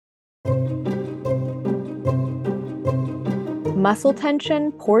Muscle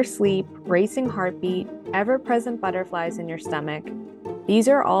tension, poor sleep, racing heartbeat, ever-present butterflies in your stomach. These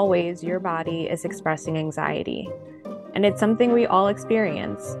are all ways your body is expressing anxiety. And it's something we all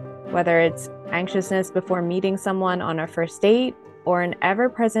experience, whether it's anxiousness before meeting someone on a first date or an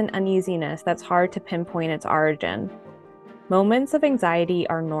ever-present uneasiness that's hard to pinpoint its origin. Moments of anxiety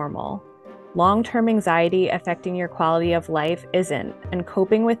are normal. Long-term anxiety affecting your quality of life isn't, and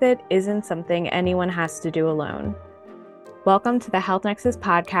coping with it isn't something anyone has to do alone. Welcome to the Health Nexus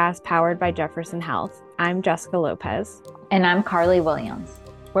podcast powered by Jefferson Health. I'm Jessica Lopez. And I'm Carly Williams.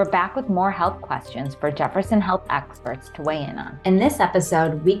 We're back with more health questions for Jefferson Health experts to weigh in on. In this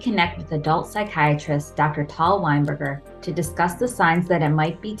episode, we connect with adult psychiatrist Dr. Tal Weinberger to discuss the signs that it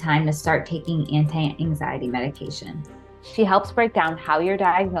might be time to start taking anti-anxiety medication. She helps break down how you're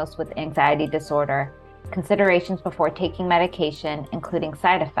diagnosed with anxiety disorder, considerations before taking medication, including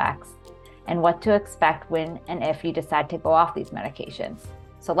side effects, and what to expect when and if you decide to go off these medications.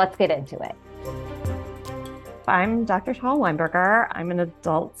 So let's get into it. I'm Dr. Tal Weinberger. I'm an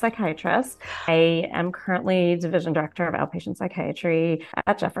adult psychiatrist. I am currently Division Director of Outpatient Psychiatry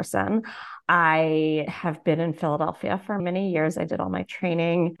at Jefferson. I have been in Philadelphia for many years. I did all my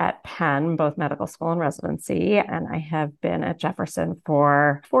training at Penn, both medical school and residency, and I have been at Jefferson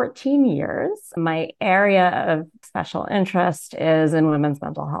for 14 years. My area of special interest is in women's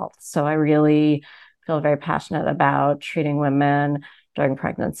mental health. So I really feel very passionate about treating women during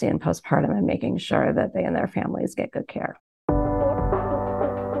pregnancy and postpartum and making sure that they and their families get good care.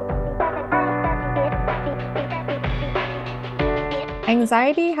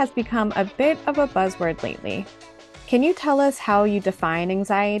 Anxiety has become a bit of a buzzword lately. Can you tell us how you define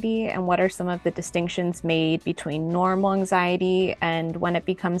anxiety and what are some of the distinctions made between normal anxiety and when it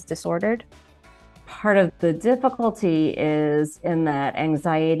becomes disordered? Part of the difficulty is in that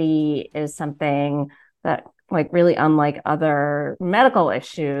anxiety is something that, really unlike other medical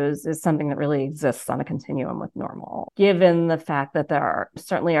issues, is something that really exists on a continuum with normal. Given the fact that there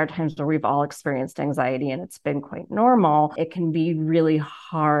certainly are times where we've all experienced anxiety and it's been quite normal, it can be really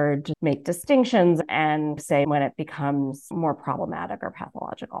hard to make distinctions and say when it becomes more problematic or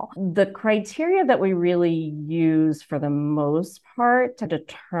pathological. The criteria that we really use for the most part to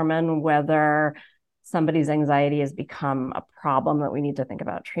determine whether somebody's anxiety has become a problem that we need to think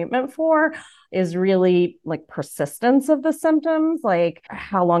about treatment for is really persistence of the symptoms,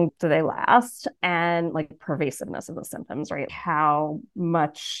 how long do they last, and pervasiveness of the symptoms, right? How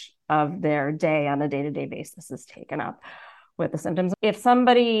much of their day on a day-to-day basis is taken up with the symptoms. If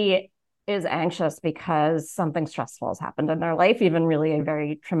somebody is anxious because something stressful has happened in their life, even really a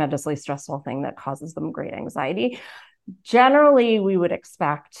very tremendously stressful thing that causes them great anxiety, generally we would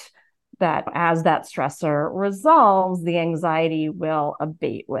expect that as that stressor resolves, the anxiety will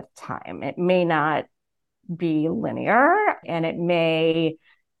abate with time. It may not be linear and it may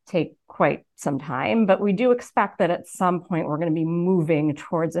take quite some time, but we do expect that at some point we're going to be moving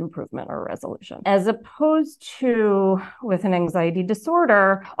towards improvement or resolution. As opposed to with an anxiety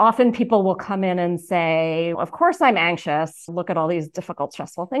disorder, often people will come in and say, of course I'm anxious. Look at all these difficult,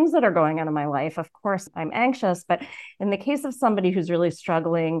 stressful things that are going on in my life. Of course I'm anxious. But in the case of somebody who's really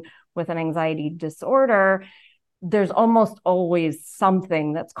struggling with an anxiety disorder, there's almost always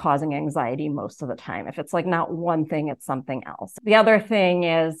something that's causing anxiety most of the time. If it's not one thing, it's something else. The other thing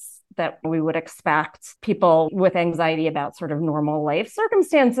is that we would expect people with anxiety about sort of normal life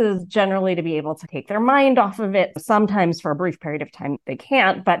circumstances generally to be able to take their mind off of it. Sometimes for a brief period of time, they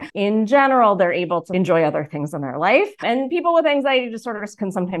can't, but in general, they're able to enjoy other things in their life. And people with anxiety disorders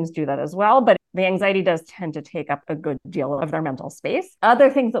can sometimes do that as well, but the anxiety does tend to take up a good deal of their mental space. Other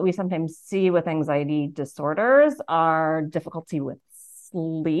things that we sometimes see with anxiety disorders are difficulty with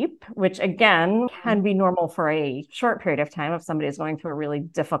sleep, which again can be normal for a short period of time. If somebody is going through a really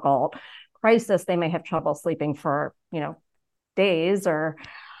difficult crisis, they may have trouble sleeping for, days or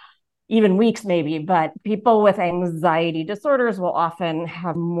even weeks maybe, but people with anxiety disorders will often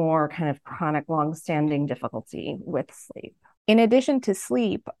have more kind of chronic, long-standing difficulty with sleep. In addition to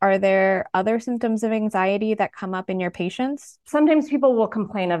sleep, are there other symptoms of anxiety that come up in your patients? Sometimes people will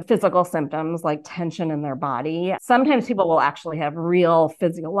complain of physical symptoms like tension in their body. Sometimes people will actually have real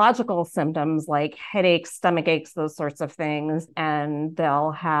physiological symptoms like headaches, stomach aches, those sorts of things. And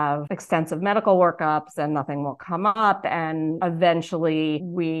they'll have extensive medical workups and nothing will come up. And eventually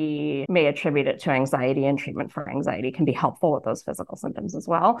we may attribute it to anxiety, and treatment for anxiety can be helpful with those physical symptoms as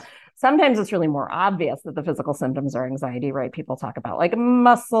well. Sometimes it's really more obvious that the physical symptoms are anxiety, right? people talk about, like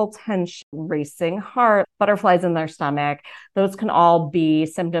muscle tension, racing heart, butterflies in their stomach. Those can all be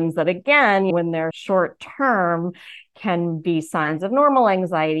symptoms that, again, when they're short term, can be signs of normal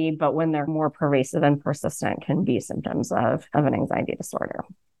anxiety, but when they're more pervasive and persistent, can be symptoms of an anxiety disorder.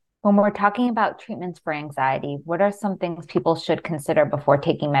 When we're talking about treatments for anxiety, what are some things people should consider before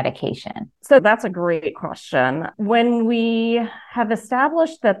taking medication? So that's a great question. When we have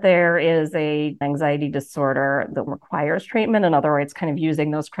established that there is an anxiety disorder that requires treatment, in other words, kind of using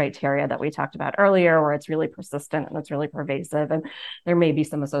those criteria that we talked about earlier, where it's really persistent and it's really pervasive, and there may be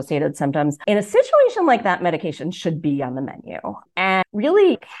some associated symptoms. In a situation like that, medication should be on the menu and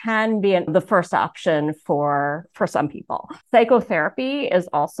really can be the first option for some people. Psychotherapy is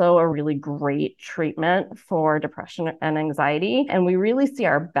also a really great treatment for depression and anxiety. And we really see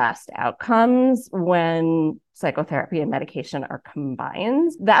our best outcomes when psychotherapy and medication are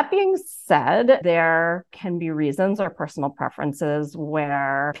combined. That being said, there can be reasons or personal preferences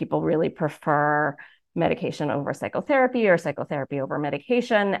where people really prefer medication over psychotherapy or psychotherapy over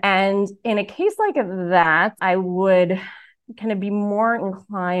medication. And in a case like that, I would kind of be more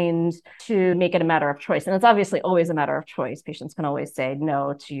inclined to make it a matter of choice. And it's obviously always a matter of choice. Patients can always say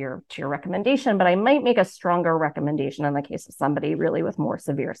no to your recommendation, but I might make a stronger recommendation in the case of somebody really with more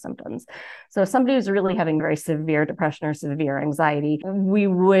severe symptoms. So if somebody who's really having very severe depression or severe anxiety, we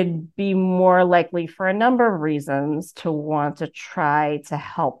would be more likely, for a number of reasons, to want to try to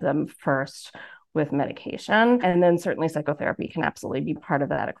help them first with medication. And then certainly psychotherapy can absolutely be part of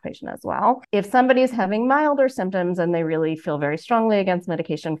that equation as well. If somebody's having milder symptoms and they really feel very strongly against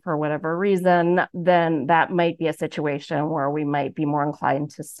medication for whatever reason, then that might be a situation where we might be more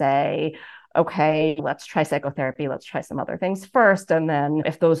inclined to say, okay, let's try psychotherapy, let's try some other things first. And then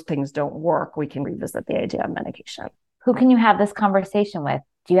if those things don't work, we can revisit the idea of medication. Who can you have this conversation with?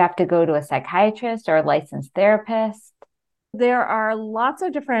 Do you have to go to a psychiatrist or a licensed therapist? There are lots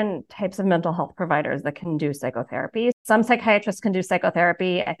of different types of mental health providers that can do psychotherapy. Some psychiatrists can do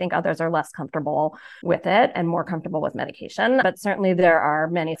psychotherapy. I think others are less comfortable with it and more comfortable with medication. But certainly there are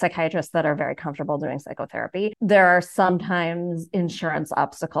many psychiatrists that are very comfortable doing psychotherapy. There are sometimes insurance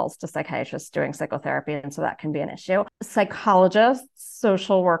obstacles to psychiatrists doing psychotherapy, and so that can be an issue. Psychologists,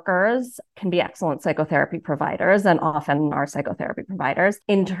 social workers can be excellent psychotherapy providers and often are psychotherapy providers.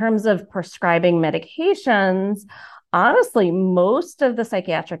 In terms of prescribing medications, honestly, most of the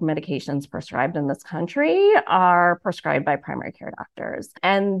psychiatric medications prescribed in this country are prescribed by primary care doctors.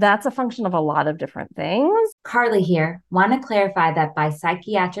 And that's a function of a lot of different things. Carly here. Want to clarify that by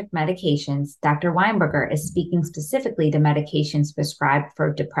psychiatric medications, Dr. Weinberger is speaking specifically to medications prescribed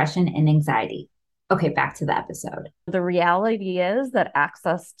for depression and anxiety. Okay, back to the episode. The reality is that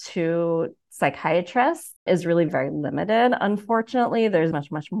access to psychiatrists is really very limited. Unfortunately, there's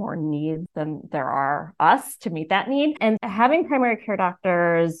much more need than there are us to meet that need. And having primary care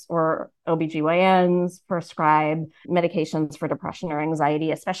doctors or OBGYNs prescribe medications for depression or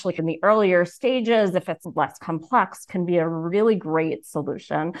anxiety, especially in the earlier stages, if it's less complex, can be a really great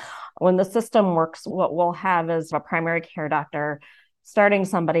solution. When the system works, what we'll have is a primary care doctor starting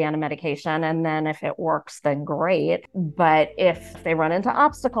somebody on a medication, and then if it works, then great. But if they run into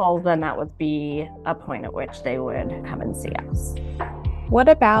obstacles, then that would be a point at which they would come and see us. What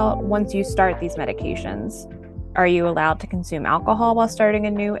about once you start these medications? Are you allowed to consume alcohol while starting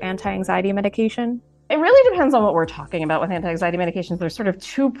a new anti-anxiety medication? It really depends on what we're talking about with anti-anxiety medications. There's sort of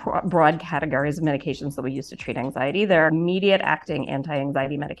two broad categories of medications that we use to treat anxiety. There are immediate acting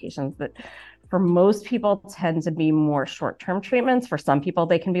anti-anxiety medications that for most people tend to be more short-term treatments. For some people,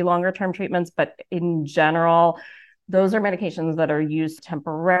 they can be longer-term treatments, but in general, those are medications that are used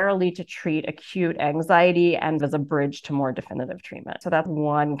temporarily to treat acute anxiety and as a bridge to more definitive treatment. So that's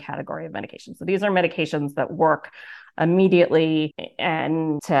one category of medications. So these are medications that work immediately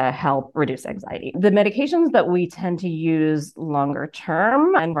and to help reduce anxiety. The medications that we tend to use longer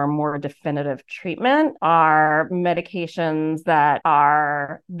term and for more definitive treatment are medications that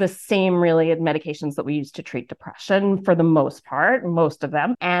are the same really medications that we use to treat depression for the most part, most of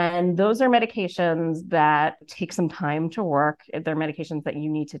them. And those are medications that take some time to work. They're medications that you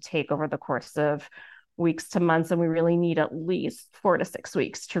need to take over the course of weeks to months, and we really need at least 4 to 6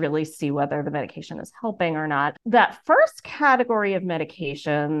 weeks to really see whether the medication is helping or not. That first category of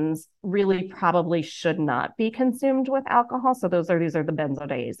medications really probably should not be consumed with alcohol. So these are the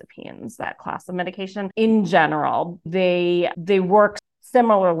benzodiazepines, that class of medication. In general, they work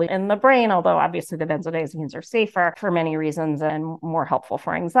similarly in the brain, although obviously the benzodiazepines are safer for many reasons and more helpful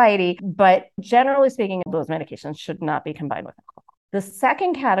for anxiety. But generally speaking, those medications should not be combined with alcohol. The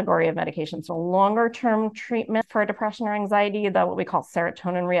second category of medications, so longer-term treatment for depression or anxiety, what we call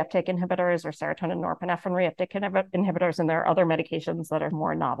serotonin reuptake inhibitors or serotonin norepinephrine reuptake inhibitors, and there are other medications that are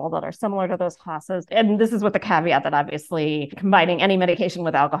more novel that are similar to those classes. And this is with the caveat that obviously combining any medication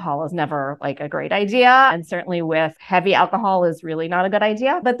with alcohol is never like a great idea, and certainly with heavy alcohol is really not a good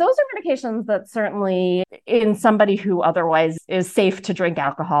idea. But those are medications that certainly in somebody who otherwise is safe to drink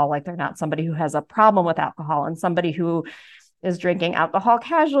alcohol, like they're not somebody who has a problem with alcohol, and somebody who is drinking alcohol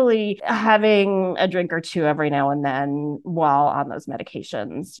casually, having a drink or two every now and then while on those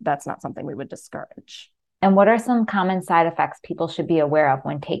medications, that's not something we would discourage. And what are some common side effects people should be aware of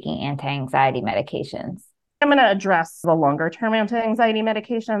when taking anti-anxiety medications? I'm going to address the longer-term anti-anxiety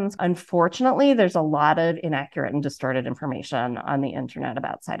medications. Unfortunately, there's a lot of inaccurate and distorted information on the internet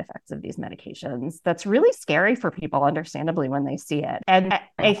about side effects of these medications. That's really scary for people, understandably, when they see it. And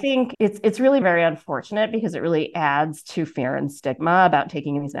I think it's really very unfortunate because it really adds to fear and stigma about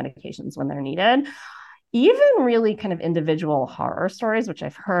taking these medications when they're needed. Even really kind of individual horror stories, which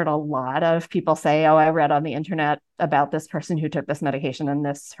I've heard a lot of people say, oh, I read on the internet about this person who took this medication and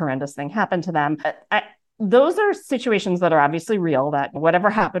this horrendous thing happened to them. Those are situations that are obviously real, that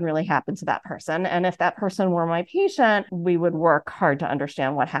whatever happened really happened to that person. And if that person were my patient, we would work hard to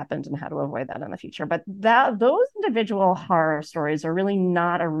understand what happened and how to avoid that in the future. But those individual horror stories are really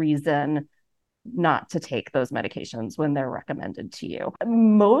not a reason not to take those medications when they're recommended to you.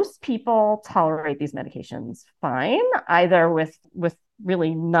 Most people tolerate these medications fine, either with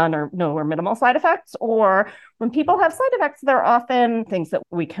really none or no or minimal side effects, or when people have side effects, they're often things that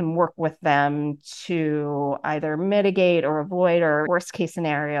we can work with them to either mitigate or avoid, or worst case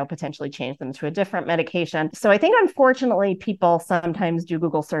scenario, potentially change them to a different medication. So I think, unfortunately, people sometimes do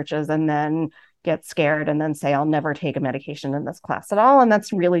Google searches and then get scared and then say, I'll never take a medication in this class at all. And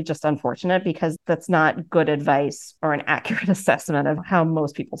that's really just unfortunate because that's not good advice or an accurate assessment of how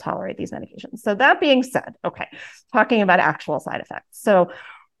most people tolerate these medications. So that being said, okay, talking about actual side effects. So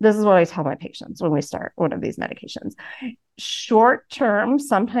this is what I tell my patients when we start one of these medications. Short term,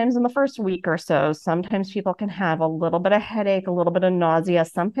 sometimes in the first week or so, sometimes people can have a little bit of headache, a little bit of nausea.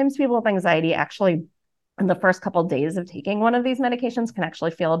 Sometimes people with anxiety actually in the first couple of days of taking one of these medications can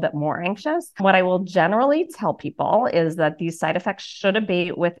actually feel a bit more anxious. What I will generally tell people is that these side effects should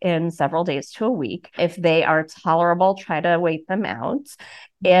abate within several days to a week. If they are tolerable, try to wait them out.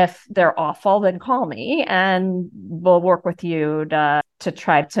 If they're awful, then call me and we'll work with you to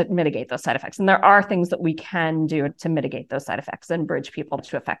try to mitigate those side effects. And there are things that we can do to mitigate those side effects and bridge people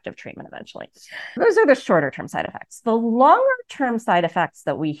to effective treatment eventually. Those are the shorter term side effects. The longer term side effects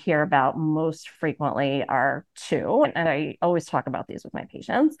that we hear about most frequently are two, and I always talk about these with my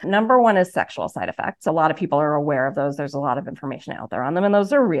patients. Number one is sexual side effects. A lot of people are aware of those. There's a lot of information out there on them, and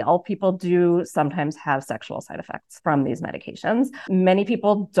those are real. People do sometimes have sexual side effects from these medications. Many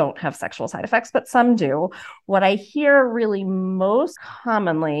people don't have sexual side effects, but some do. What I hear really most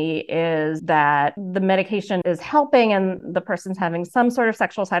commonly is that the medication is helping and the person's having some sort of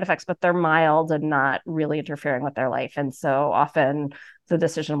sexual side effects, but they're mild and not really interfering with their life. And so often the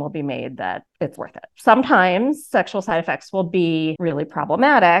decision will be made that it's worth it. Sometimes sexual side effects will be really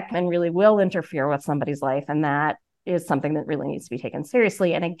problematic and really will interfere with somebody's life. And that is something that really needs to be taken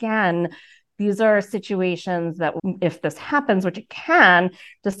seriously. And again, these are situations that if this happens, which it can,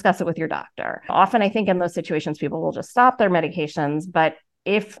 discuss it with your doctor. Often I think in those situations, people will just stop their medications, but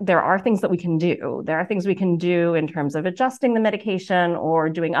if there are things that we can do, there are things we can do in terms of adjusting the medication or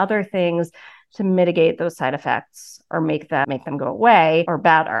doing other things to mitigate those side effects or make them go away or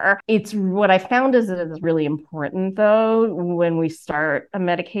better. It's what I found is that it is really important, though, when we start a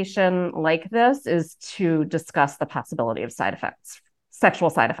medication like this, is to discuss the possibility of side effects,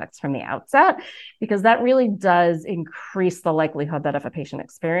 sexual side effects from the outset, because that really does increase the likelihood that if a patient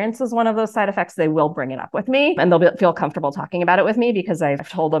experiences one of those side effects, they will bring it up with me and they'll feel comfortable talking about it with me because I've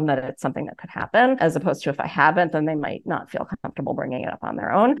told them that it's something that could happen, as opposed to if I haven't, then they might not feel comfortable bringing it up on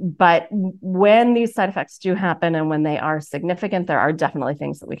their own. But when these side effects do happen and when they are significant, there are definitely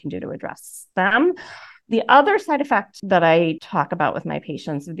things that we can do to address them. The other side effect that I talk about with my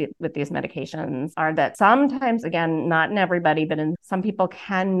patients with these medications are that sometimes, again, not in everybody, but in some people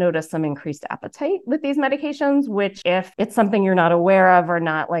can notice some increased appetite with these medications, which if it's something you're not aware of or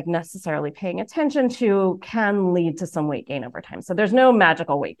not like necessarily paying attention to, can lead to some weight gain over time. So there's no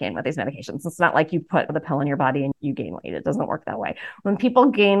magical weight gain with these medications. It's not like you put the pill in your body and you gain weight. It doesn't work that way. When people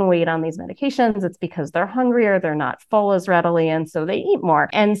gain weight on these medications, it's because they're hungrier, they're not full as readily, and so they eat more.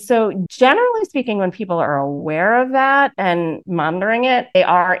 And so generally speaking, when people are aware of that and monitoring it, they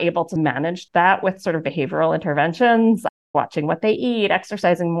are able to manage that with sort of behavioral interventions. watching what they eat,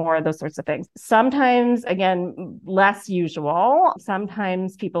 exercising more, those sorts of things. Sometimes, again, less usual.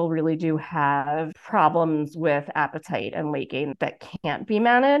 Sometimes people really do have problems with appetite and weight gain that can't be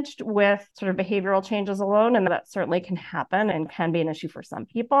managed with sort of behavioral changes alone. And that certainly can happen and can be an issue for some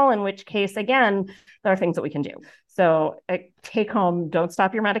people, in which case, again, there are things that we can do. So take home, don't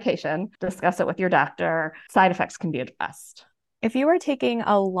stop your medication, discuss it with your doctor. Side effects can be addressed. If you are taking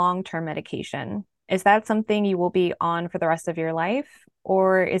a long-term medication, is that something you will be on for the rest of your life?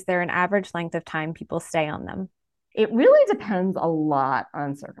 Or is there an average length of time people stay on them? It really depends a lot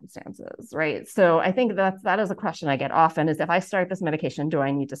on circumstances, right? So I think that is a question I get often is if I start this medication, do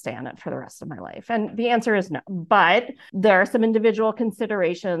I need to stay on it for the rest of my life? And the answer is no. But there are some individual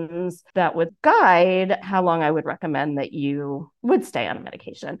considerations that would guide how long I would recommend that you would stay on a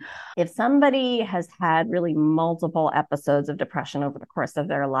medication. If somebody has had really multiple episodes of depression over the course of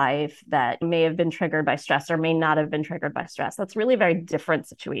their life that may have been triggered by stress or may not have been triggered by stress, that's really a very different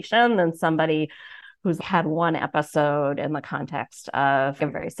situation than somebody who's had one episode in the context of a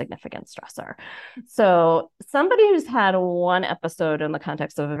very significant stressor. So somebody who's had one episode in the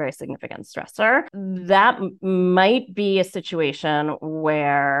context of a very significant stressor, that might be a situation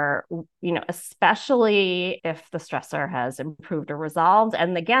where, especially if the stressor has improved or resolved.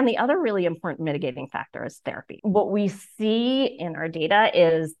 And again, the other really important mitigating factor is therapy. What we see in our data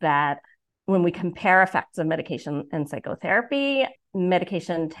is that when we compare effects of medication and psychotherapy,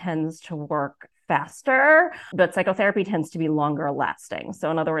 medication tends to work faster, but psychotherapy tends to be longer lasting. So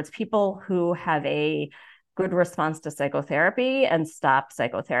in other words, people who have a good response to psychotherapy and stop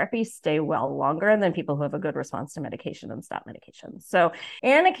psychotherapy stay well longer than people who have a good response to medication and stop medication. So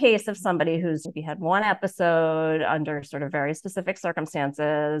in a case of somebody who's maybe had one episode under sort of very specific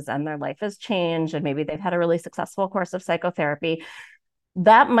circumstances and their life has changed and maybe they've had a really successful course of psychotherapy,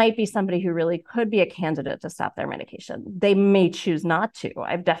 that might be somebody who really could be a candidate to stop their medication. They may choose not to.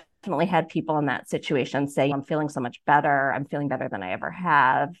 I've definitely had people in that situation say, I'm feeling so much better. I'm feeling better than I ever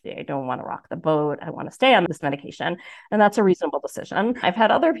have. I don't want to rock the boat. I want to stay on this medication. And that's a reasonable decision. I've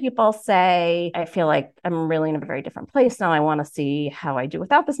had other people say, I feel like I'm really in a very different place now. I want to see how I do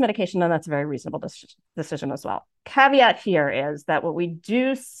without this medication. And that's a very reasonable decision as well. Caveat here is that what we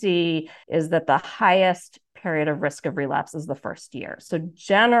do see is that the highest period of risk of relapse is the first year. So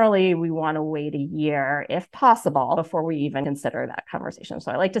generally, we want to wait a year, if possible, before we even consider that conversation.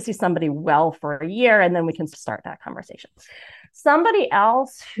 So I like to see somebody well for a year, and then we can start that conversation. Somebody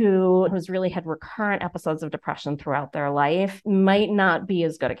else who's really had recurrent episodes of depression throughout their life might not be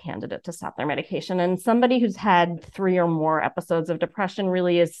as good a candidate to stop their medication. And somebody who's had 3 or more episodes of depression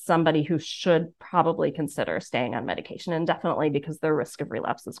really is somebody who should probably consider staying on medication indefinitely because their risk of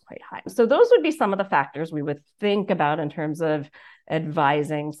relapse is quite high. So those would be some of the factors we would think about in terms of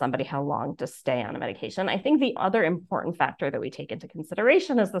advising somebody how long to stay on a medication. I think the other important factor that we take into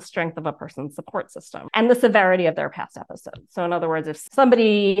consideration is the strength of a person's support system and the severity of their past episodes. So in other words, if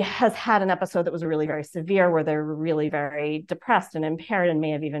somebody has had an episode that was really very severe, where they're really very depressed and impaired and may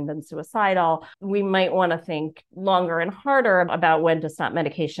have even been suicidal, we might want to think longer and harder about when to stop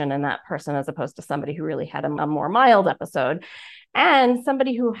medication in that person, as opposed to somebody who really had a more mild episode. And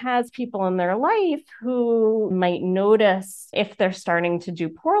somebody who has people in their life who might notice if they're starting to do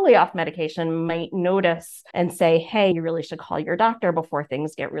poorly off medication, might notice and say, hey, you really should call your doctor before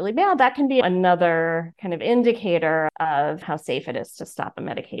things get really bad. That can be another kind of indicator of how safe it is to stop a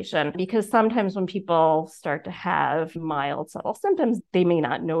medication. Because sometimes when people start to have mild, subtle symptoms, they may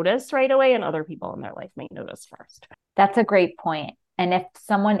not notice right away, and other people in their life may notice first. That's a great point. And if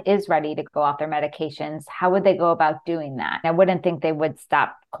someone is ready to go off their medications, how would they go about doing that? I wouldn't think they would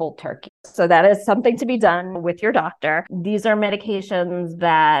stop cold turkey. So that is something to be done with your doctor. These are medications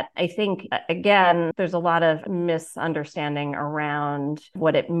that I think, again, there's a lot of misunderstanding around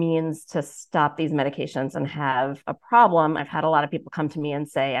what it means to stop these medications and have a problem. I've had a lot of people come to me and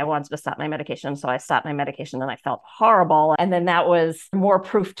say, I wanted to stop my medication, so I stopped my medication and I felt horrible. And then that was more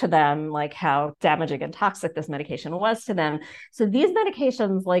proof to them, like how damaging and toxic this medication was to them. So these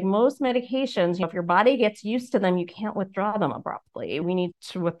medications, like most medications, if your body gets used to them, you can't withdraw them abruptly. We need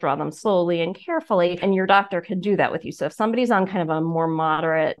to withdraw them slowly and carefully, and your doctor can do that with you. So if somebody's on kind of a more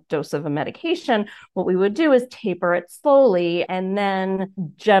moderate dose of a medication, what we would do is taper it slowly, and then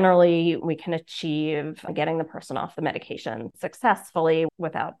generally we can achieve getting the person off the medication successfully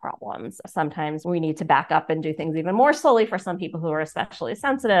without problems. Sometimes we need to back up and do things even more slowly for some people who are especially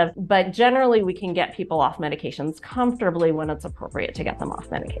sensitive, but generally we can get people off medications comfortably when it's appropriate to get them off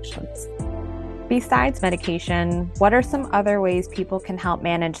medications. Besides medication, what are some other ways people can help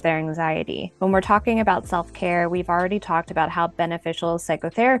manage their anxiety? When we're talking about self-care, we've already talked about how beneficial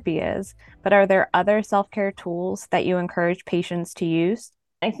psychotherapy is, but are there other self-care tools that you encourage patients to use?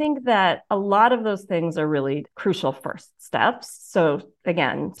 I think that a lot of those things are really crucial first steps. So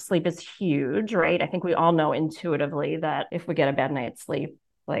again, sleep is huge, right? I think we all know intuitively that if we get a bad night's sleep,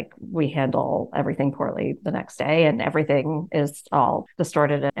 like we handle everything poorly the next day and everything is all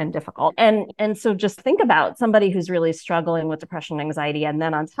distorted and difficult. And so just think about somebody who's really struggling with depression and anxiety, and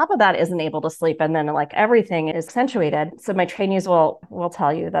then on top of that isn't able to sleep, and then like everything is accentuated. So my trainees will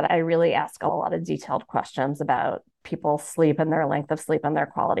tell you that I really ask a lot of detailed questions about people's sleep and their length of sleep and their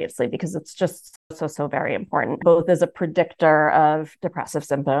quality of sleep, because it's just so very important, both as a predictor of depressive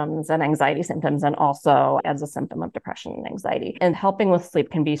symptoms and anxiety symptoms, and also as a symptom of depression and anxiety. And helping with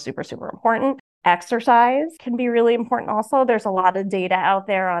sleep can be super important. Exercise can be really important also. There's a lot of data out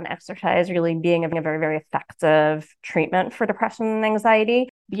there on exercise really being a very effective treatment for depression and anxiety.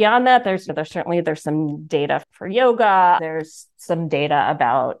 Beyond that, there's some data for yoga. There's some data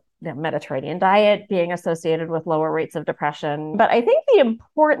about the Mediterranean diet being associated with lower rates of depression. But I think the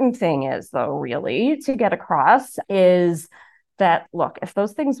important thing is, though, really to get across is that, look, if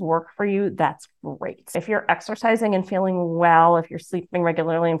those things work for you, that's great. If you're exercising and feeling well, if you're sleeping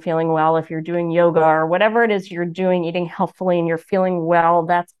regularly and feeling well, if you're doing yoga or whatever it is you're doing, eating healthfully and you're feeling well,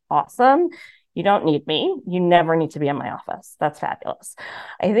 that's awesome. You don't need me. You never need to be in my office. That's fabulous.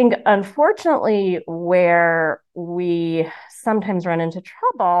 I think, unfortunately, where we sometimes run into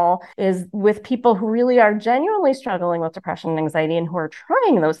trouble is with people who really are genuinely struggling with depression and anxiety and who are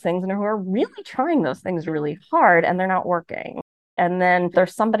trying those things and who are really trying those things really hard and they're not working. And then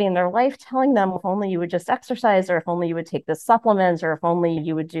there's somebody in their life telling them, if only you would just exercise, or if only you would take this supplement, or if only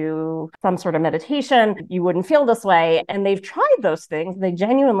you would do some sort of meditation, you wouldn't feel this way. And they've tried those things, they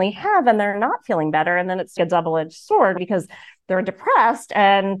genuinely have, and they're not feeling better. And then it's a double-edged sword because they're depressed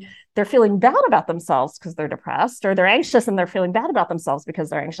and they're feeling bad about themselves because they're depressed, or they're anxious and they're feeling bad about themselves because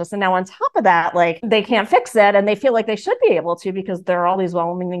they're anxious. And now on top of that, like they can't fix it and they feel like they should be able to because there are all these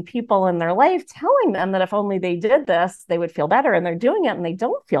well-meaning people in their life telling them that if only they did this, they would feel better, and they're doing it and they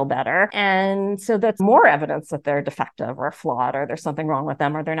don't feel better. And so that's more evidence that they're defective or flawed, or there's something wrong with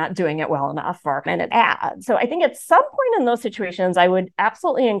them, or they're not doing it well enough, and it adds. So I think at some point in those situations, I would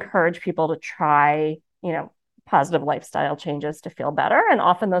absolutely encourage people to try, positive lifestyle changes to feel better. And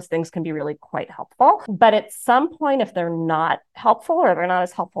often those things can be really quite helpful. But at some point, if they're not helpful or they're not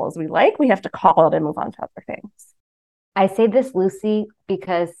as helpful as we like, we have to call it and move on to other things. I say this loosely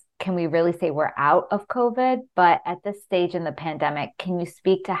because can we really say we're out of COVID? But at this stage in the pandemic, can you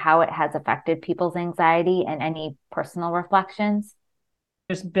speak to how it has affected people's anxiety and any personal reflections?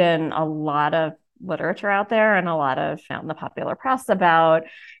 There's been a lot of literature out there and a lot of out in the popular press about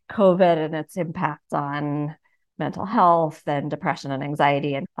COVID and its impact on mental health and depression and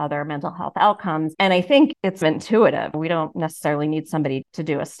anxiety and other mental health outcomes. And I think it's intuitive. We don't necessarily need somebody to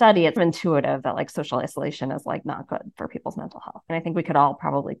do a study. It's intuitive that like social isolation is like not good for people's mental health. And I think we could all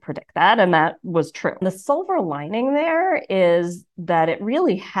probably predict that. And that was true. The silver lining there is that it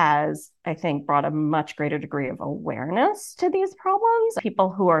really has, I think, brought a much greater degree of awareness to these problems. People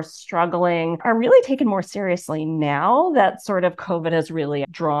who are struggling are really taken more seriously now that sort of COVID has really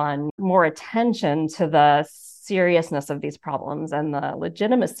drawn more attention to the seriousness of these problems and the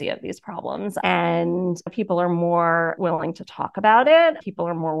legitimacy of these problems. And people are more willing to talk about it. People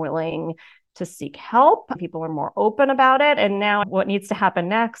are more willing to seek help. People are more open about it. And now what needs to happen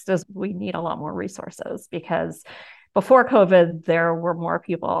next is we need a lot more resources, because before COVID, there were more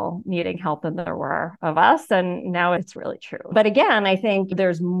people needing help than there were of us. And now it's really true. But again, I think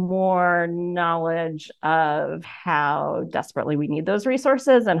there's more knowledge of how desperately we need those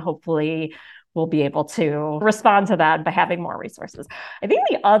resources. And hopefully we'll be able to respond to that by having more resources. I think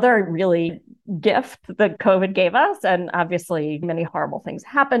the other really gift that COVID gave us, and obviously many horrible things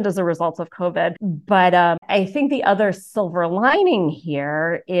happened as a result of COVID, but I think the other silver lining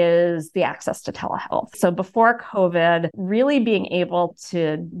here is the access to telehealth. So before COVID, really being able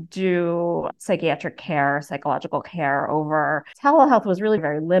to do psychiatric care, psychological care over telehealth was really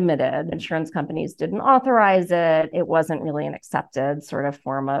very limited. Insurance companies didn't authorize it. It wasn't really an accepted sort of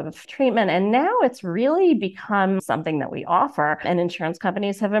form of treatment. And now it's really become something that we offer, and insurance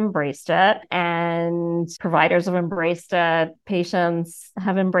companies have embraced it, and providers have embraced it, patients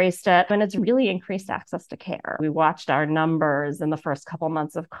have embraced it, and it's really increased access to care. We watched our numbers in the first couple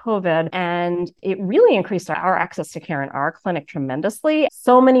months of COVID, and it really increased our access to care in our clinic tremendously.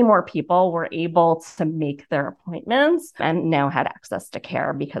 So many more people were able to make their appointments and now had access to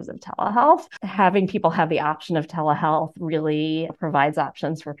care because of telehealth. Having people have the option of telehealth really provides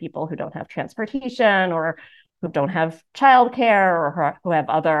options for people who don't have transportation transportation or who don't have childcare or who have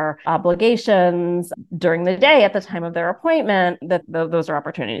other obligations during the day at the time of their appointment, that those are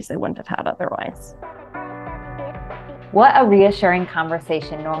opportunities they wouldn't have had otherwise. What a reassuring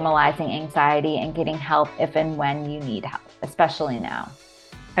conversation normalizing anxiety and getting help if and when you need help, especially now.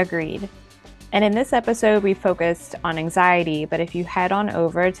 Agreed. And in this episode, we focused on anxiety, but if you head on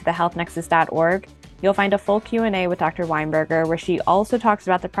over to thehealthnexus.org, you'll find a full Q&A with Dr. Weinberger, where she also talks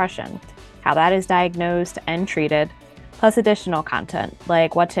about depression, how that is diagnosed and treated, plus additional content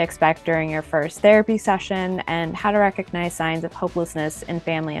like what to expect during your first therapy session and how to recognize signs of hopelessness in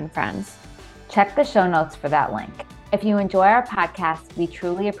family and friends. Check the show notes for that link. If you enjoy our podcast, we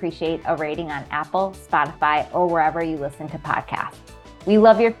truly appreciate a rating on Apple, Spotify, or wherever you listen to podcasts. We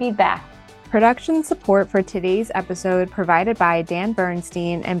love your feedback. Production support for today's episode provided by Dan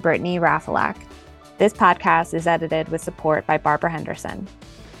Bernstein and Brittany Rafalak. This podcast is edited with support by Barbara Henderson.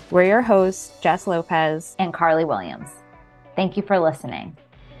 We're your hosts, Jess Lopez and Carly Williams. Thank you for listening.